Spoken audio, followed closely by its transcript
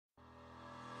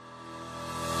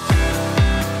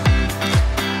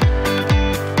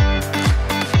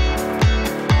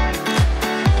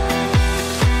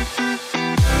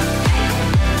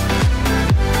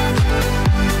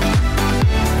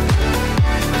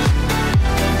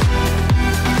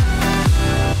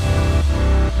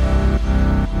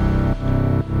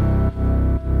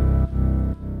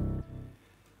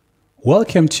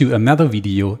Welcome to another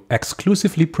video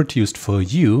exclusively produced for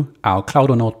you, our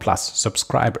cloudonaut Plus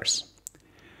subscribers.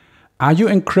 Are you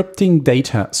encrypting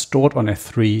data stored on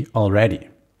S3 already?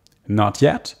 Not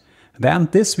yet? Then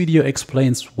this video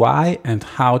explains why and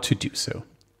how to do so.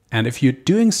 And if you're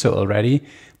doing so already,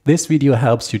 this video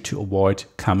helps you to avoid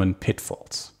common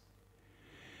pitfalls.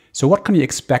 So what can you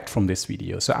expect from this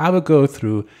video? So I will go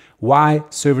through why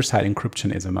server-side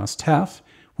encryption is a must-have.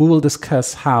 We will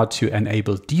discuss how to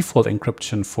enable default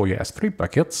encryption for your S3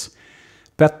 buckets.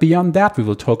 But beyond that, we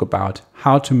will talk about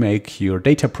how to make your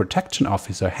data protection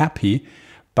officer happy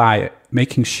by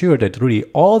making sure that really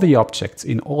all the objects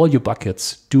in all your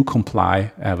buckets do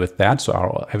comply with that,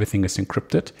 so everything is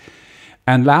encrypted.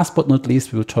 And last but not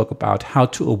least, we will talk about how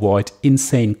to avoid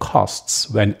insane costs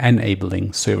when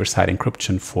enabling server-side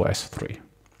encryption for S3.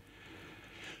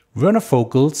 Werner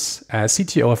Vogels,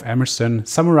 CTO of Emerson,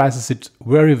 summarizes it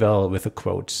very well with a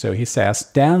quote. So he says,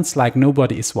 "Dance like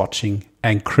nobody is watching,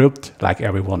 encrypt like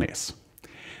everyone is."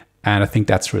 And I think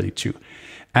that's really true.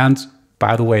 And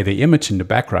by the way, the image in the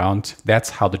background,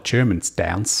 that's how the Germans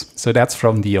dance. So that's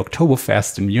from the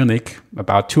Oktoberfest in Munich,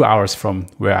 about 2 hours from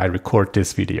where I record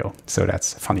this video. So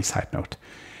that's a funny side note.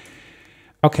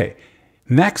 Okay.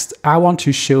 Next, I want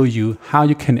to show you how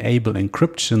you can enable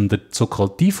encryption, the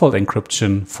so-called default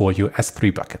encryption for your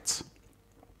S3 buckets.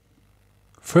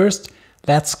 First,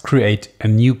 let's create a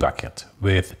new bucket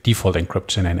with default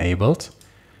encryption enabled.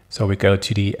 So we go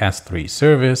to the S3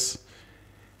 service,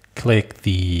 click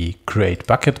the Create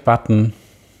Bucket button.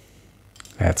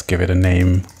 Let's give it a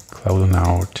name,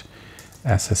 cloudonaut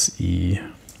SSE.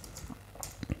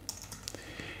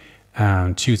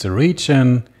 And choose a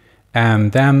region,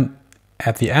 and then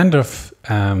at the end of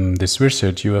this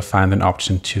wizard, you will find an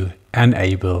option to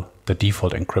enable the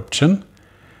default encryption.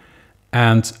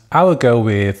 And I will go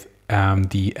with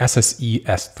the SSE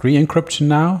S3 encryption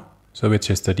now, so which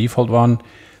is the default one,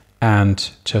 and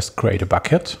just create a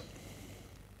bucket.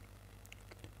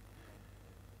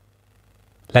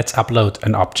 Let's upload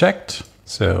an object.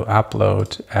 So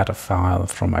upload, add a file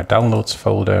from my downloads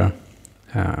folder,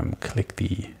 click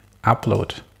the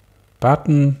upload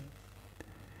button.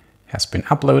 Has been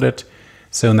uploaded.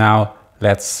 So now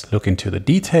let's look into the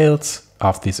details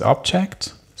of this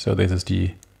object. So this is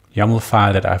the YAML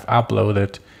file that I've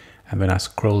uploaded. And when I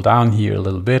scroll down here a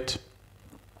little bit,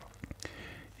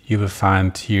 you will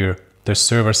find here the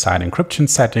server-side encryption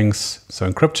settings. So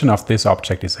encryption of this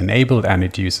object is enabled and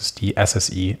it uses the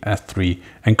SSE S3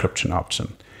 encryption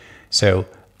option. So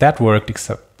that worked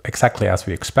exactly as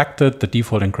we expected. The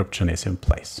default encryption is in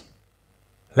place.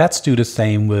 Let's do the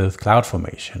same with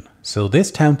CloudFormation. So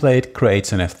this template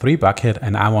creates an S3 bucket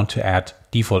and I want to add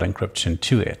default encryption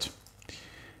to it.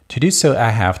 To do so, I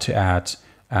have to add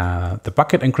the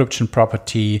bucket encryption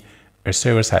property, a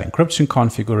server-side encryption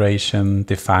configuration,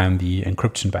 define the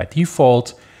encryption by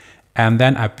default, and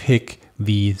then I pick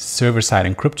the server-side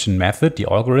encryption method,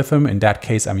 the algorithm. In that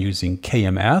case, I'm using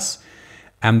KMS,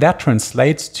 and that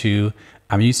translates to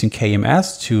I'm using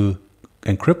KMS to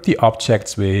encrypt the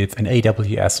objects with an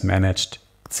AWS managed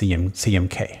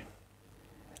CMK.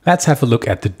 Let's have a look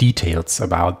at the details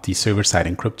about the server-side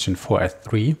encryption for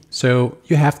S3. So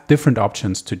you have different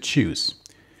options to choose.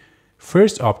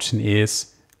 First option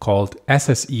is called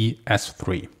SSE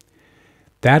S3.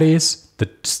 That is the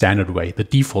standard way, the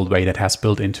default way that has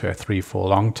built into S3 for a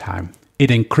long time. It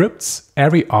encrypts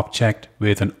every object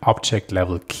with an object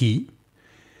level key,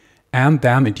 and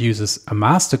then it uses a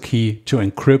master key to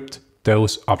encrypt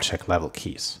those object level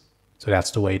keys. So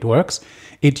that's the way it works.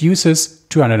 It uses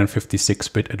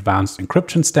 256-bit advanced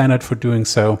encryption standard for doing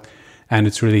so, and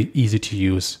it's really easy to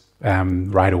use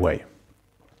right away.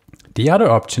 The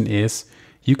other option is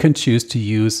you can choose to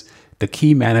use the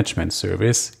key management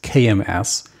service,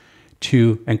 KMS,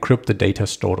 to encrypt the data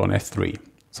stored on S3.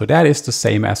 So that is the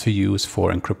same as we use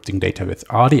for encrypting data with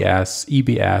RDS,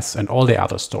 EBS, and all the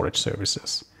other storage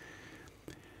services.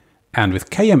 And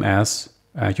with KMS,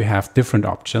 you have different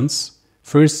options.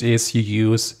 First is you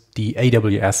use the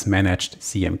AWS managed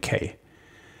CMK.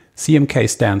 CMK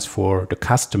stands for the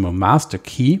customer master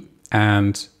key.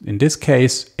 And in this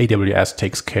case, AWS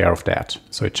takes care of that.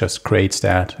 So it just creates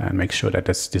that and makes sure that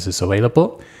this is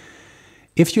available.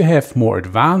 If you have more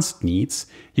advanced needs,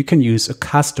 you can use a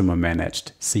customer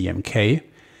managed CMK.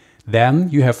 Then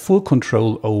you have full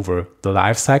control over the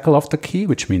lifecycle of the key,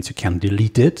 which means you can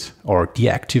delete it or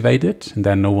deactivate it, and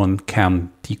then no one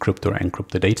can decrypt or encrypt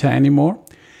the data anymore.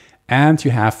 And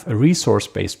you have a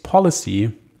resource-based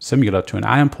policy, similar to an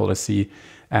IAM policy,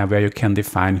 where you can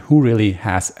define who really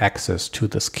has access to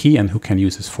this key and who can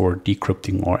use this for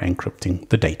decrypting or encrypting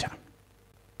the data.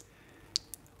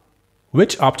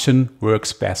 which option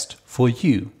works best for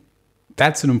you?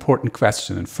 That's an important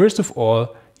question. And first of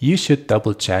all, you should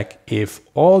double check if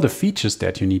all the features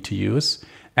that you need to use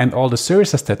and all the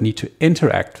services that need to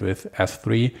interact with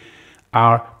S3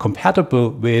 are compatible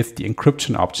with the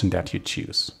encryption option that you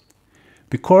choose.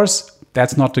 Because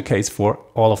that's not the case for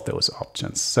all of those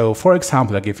options. So for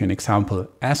example, I'll give you an example.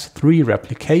 S3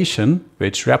 replication,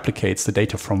 which replicates the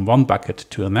data from one bucket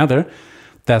to another,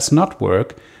 does not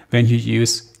work when you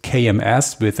use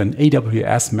KMS with an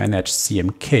AWS managed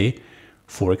CMK,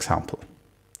 for example.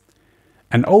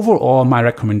 And overall, my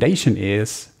recommendation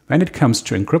is, when it comes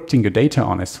to encrypting your data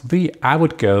on S3, I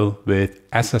would go with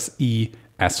SSE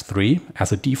S3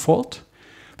 as a default,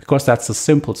 because that's the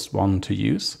simplest one to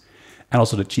use and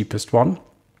also the cheapest one.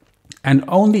 And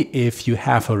only if you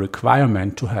have a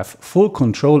requirement to have full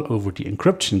control over the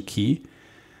encryption key,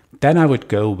 then I would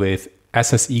go with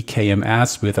SSE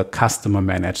KMS with a customer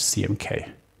managed CMK.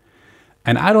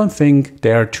 And I don't think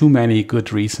there are too many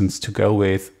good reasons to go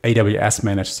with AWS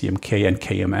managed CMK and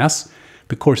KMS,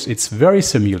 because it's very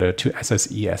similar to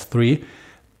SSE S3,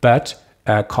 but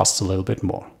costs a little bit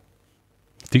more.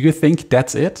 Do you think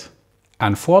that's it?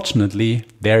 Unfortunately,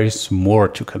 there is more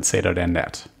to consider than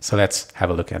that. So let's have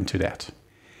a look into that.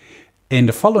 In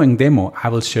the following demo, I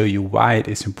will show you why it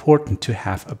is important to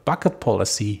have a bucket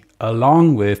policy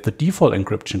along with the default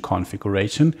encryption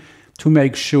configuration to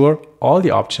make sure all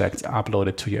the objects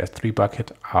uploaded to your S3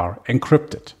 bucket are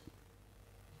encrypted.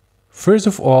 First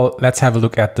of all, let's have a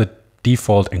look at the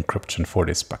default encryption for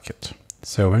this bucket.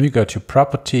 So when we go to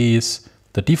Properties,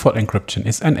 the default encryption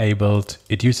is enabled.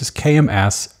 It uses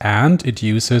KMS and it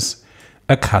uses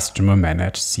a customer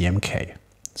managed CMK.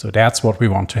 So that's what we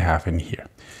want to have in here.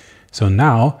 So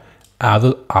now I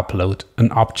will upload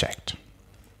an object.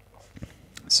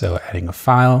 So adding a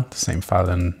file, the same file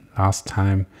than last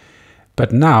time.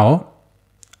 But now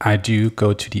I do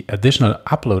go to the additional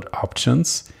upload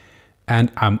options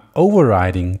and I'm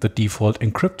overriding the default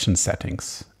encryption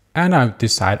settings. And I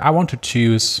decide I want to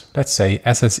choose, let's say,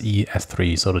 SSE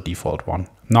S3, so the default one,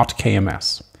 not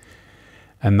KMS.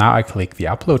 And now I click the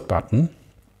upload button.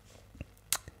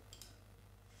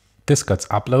 This gets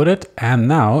uploaded. And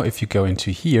now if you go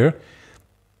into here,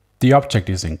 the object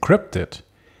is encrypted,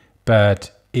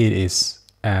 but it is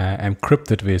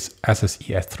encrypted with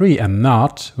SSE S3 and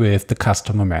not with the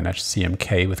customer managed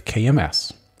CMK with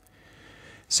KMS.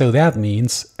 So that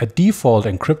means a default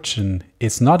encryption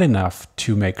is not enough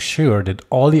to make sure that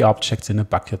all the objects in a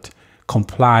bucket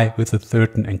comply with a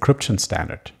certain encryption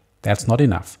standard. That's not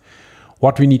enough.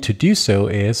 What we need to do so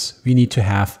is we need to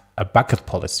have a bucket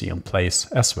policy in place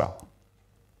as well.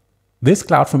 This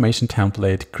CloudFormation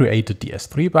template created the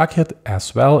S3 bucket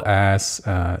as well as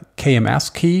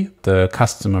KMS key, the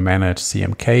customer managed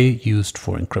CMK used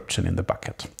for encryption in the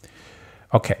bucket.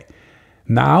 Okay.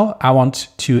 Now I want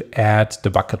to add the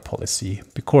bucket policy,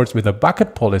 because with a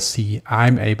bucket policy,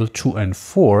 I'm able to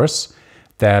enforce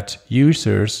that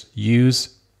users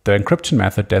use the encryption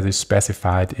method that is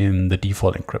specified in the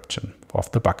default encryption of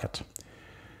the bucket.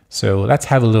 So let's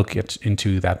have a look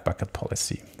into that bucket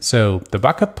policy. So the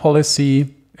bucket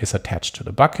policy is attached to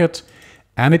the bucket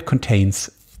and it contains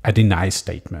a deny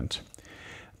statement.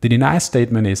 The deny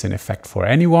statement is in effect for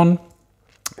anyone.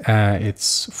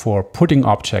 It's for putting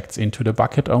objects into the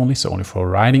bucket only, so only for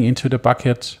writing into the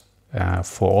bucket,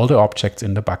 for all the objects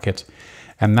in the bucket.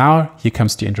 And now here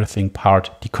comes the interesting part,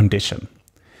 the condition.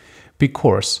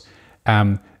 Because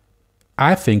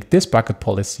I think this bucket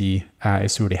policy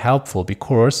is really helpful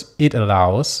because it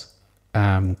allows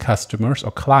customers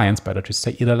or clients, better to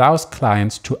say, it allows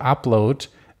clients to upload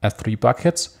S3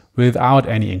 buckets without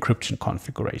any encryption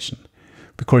configuration.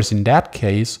 Because in that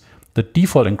case, the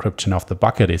default encryption of the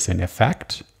bucket is in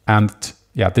effect. And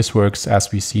yeah, this works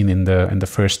as we've seen in the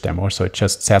first demo. So it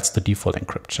just sets the default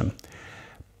encryption.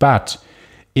 But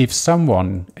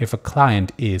if a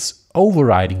client is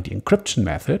overriding the encryption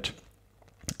method,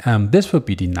 this will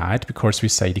be denied because we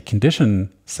say the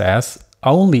condition says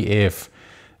only if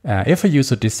a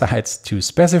user decides to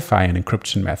specify an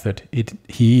encryption method,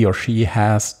 he or she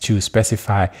has to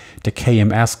specify the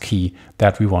KMS key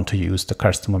that we want to use, the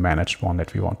customer managed one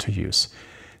that we want to use.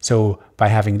 So by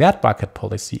having that bucket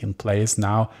policy in place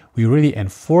now, we're really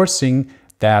enforcing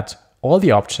that all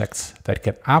the objects that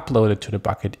get uploaded to the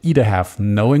bucket either have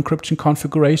no encryption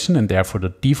configuration and therefore the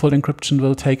default encryption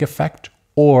will take effect,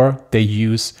 or they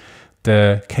use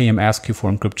the KMS key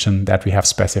for encryption that we have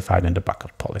specified in the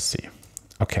bucket policy.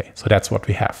 Okay, so that's what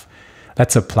we have.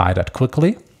 Let's apply that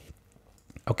quickly.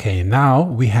 Okay, now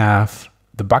we have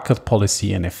the bucket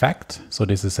policy in effect. So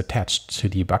this is attached to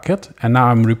the bucket. And now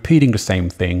I'm repeating the same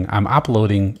thing. I'm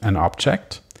uploading an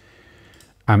object.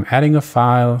 I'm adding a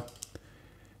file.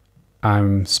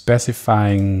 I'm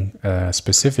specifying a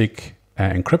specific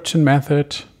encryption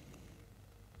method.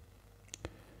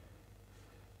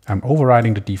 I'm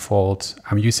overriding the default.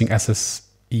 I'm using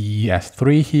SSE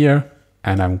S3 here,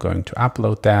 and I'm going to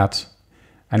upload that.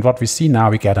 And what we see now,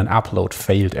 we get an upload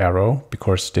failed error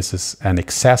because this is an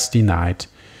access denied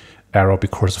error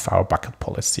because of our bucket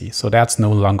policy. So that's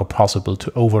no longer possible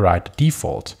to override the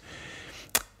default.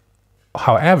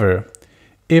 However,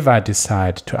 if I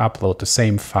decide to upload the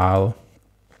same file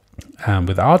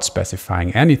without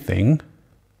specifying anything,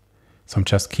 so I'm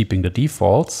just keeping the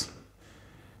defaults,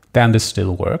 then this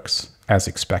still works as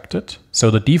expected. So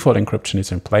the default encryption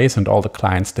is in place, and all the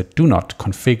clients that do not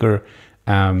configure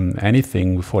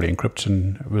anything before the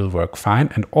encryption will work fine.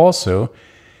 And also,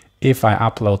 if I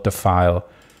upload the file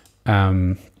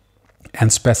and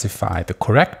specify the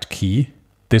correct key,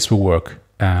 this will work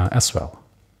as well.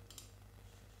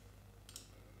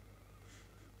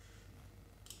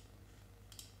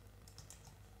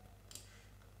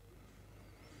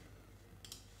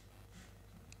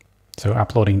 So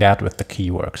uploading that with the key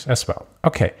works as well.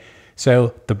 Okay,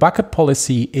 so the bucket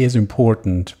policy is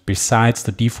important besides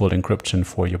the default encryption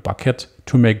for your bucket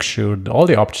to make sure that all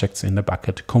the objects in the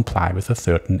bucket comply with a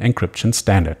certain encryption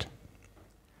standard.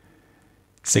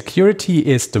 Security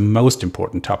is the most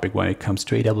important topic when it comes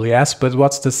to AWS, but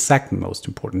what's the second most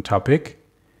important topic?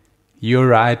 You're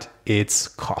right, it's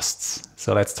costs.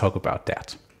 So let's talk about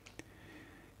that.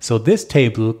 So this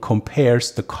table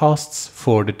compares the costs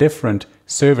for the different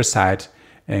server-side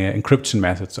encryption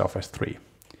methods of S3.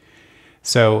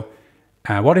 So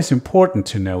what is important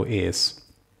to know is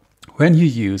when you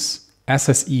use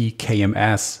SSE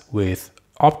KMS with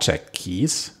object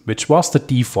keys, which was the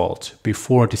default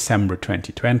before December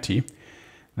 2020,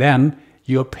 then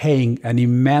you're paying an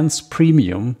immense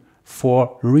premium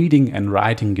for reading and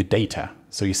writing your data.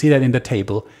 So you see that in the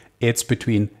table, it's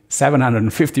between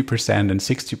 750% and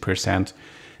 60%.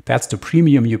 That's the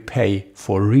premium you pay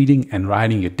for reading and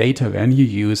writing your data when you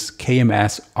use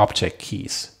KMS object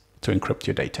keys to encrypt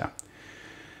your data.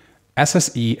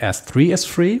 SSE S3 is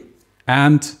free,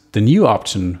 and the new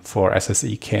option for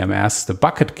SSE KMS, the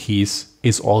bucket keys,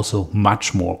 is also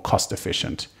much more cost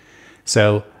efficient.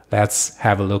 So let's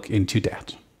have a look into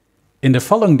that. In the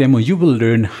following demo, you will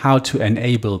learn how to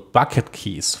enable bucket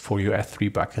keys for your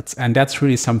S3 buckets, and that's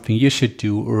really something you should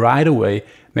do right away.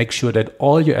 Make sure that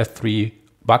all your S3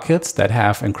 buckets that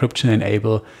have encryption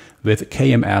enabled with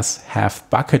KMS have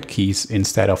bucket keys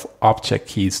instead of object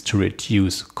keys to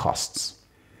reduce costs.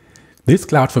 This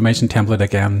CloudFormation template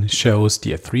again shows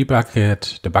the S3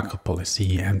 bucket, the bucket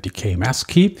policy, and the KMS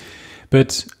key.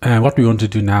 But what we want to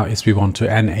do now is we want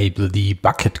to enable the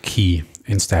bucket key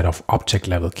instead of object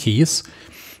level keys.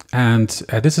 And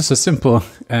this is a simple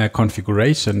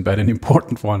configuration, but an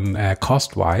important one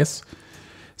cost-wise.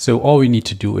 So all we need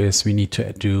to do is we need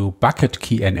to do bucket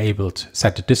key enabled,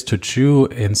 set this to true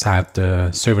inside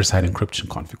the server-side encryption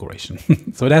configuration.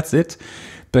 So that's it.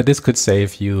 But this could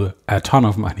save you a ton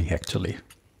of money actually.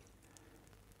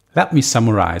 Let me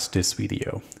summarize this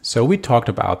video. So we talked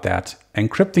about that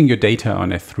encrypting your data on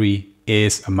S3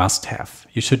 is a must-have.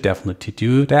 You should definitely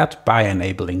do that by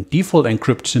enabling default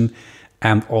encryption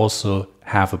and also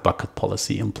have a bucket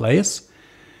policy in place.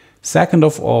 Second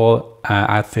of all,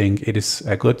 I think it is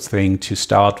a good thing to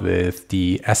start with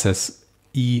the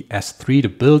SSE S3, the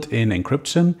built-in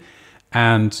encryption.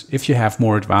 And if you have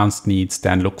more advanced needs,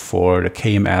 then look for the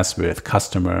KMS with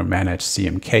customer managed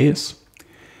CMKs.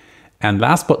 And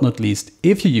last but not least,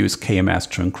 if you use KMS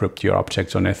to encrypt your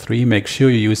objects on S3, make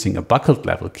sure you're using a bucket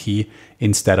level key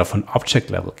instead of an object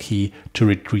level key to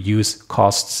reduce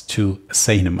costs to a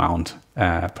sane amount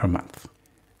per month.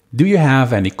 Do you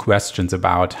have any questions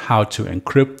about how to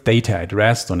encrypt data at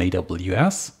rest on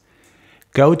AWS?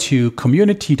 Go to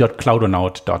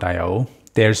community.cloudonaut.io.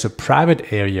 There's a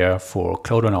private area for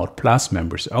Cloudonaut Plus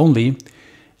members only.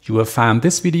 You will find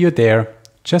this video there.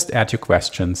 Just add your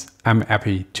questions. I'm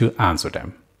happy to answer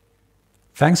them.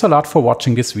 Thanks a lot for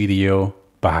watching this video.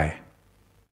 Bye.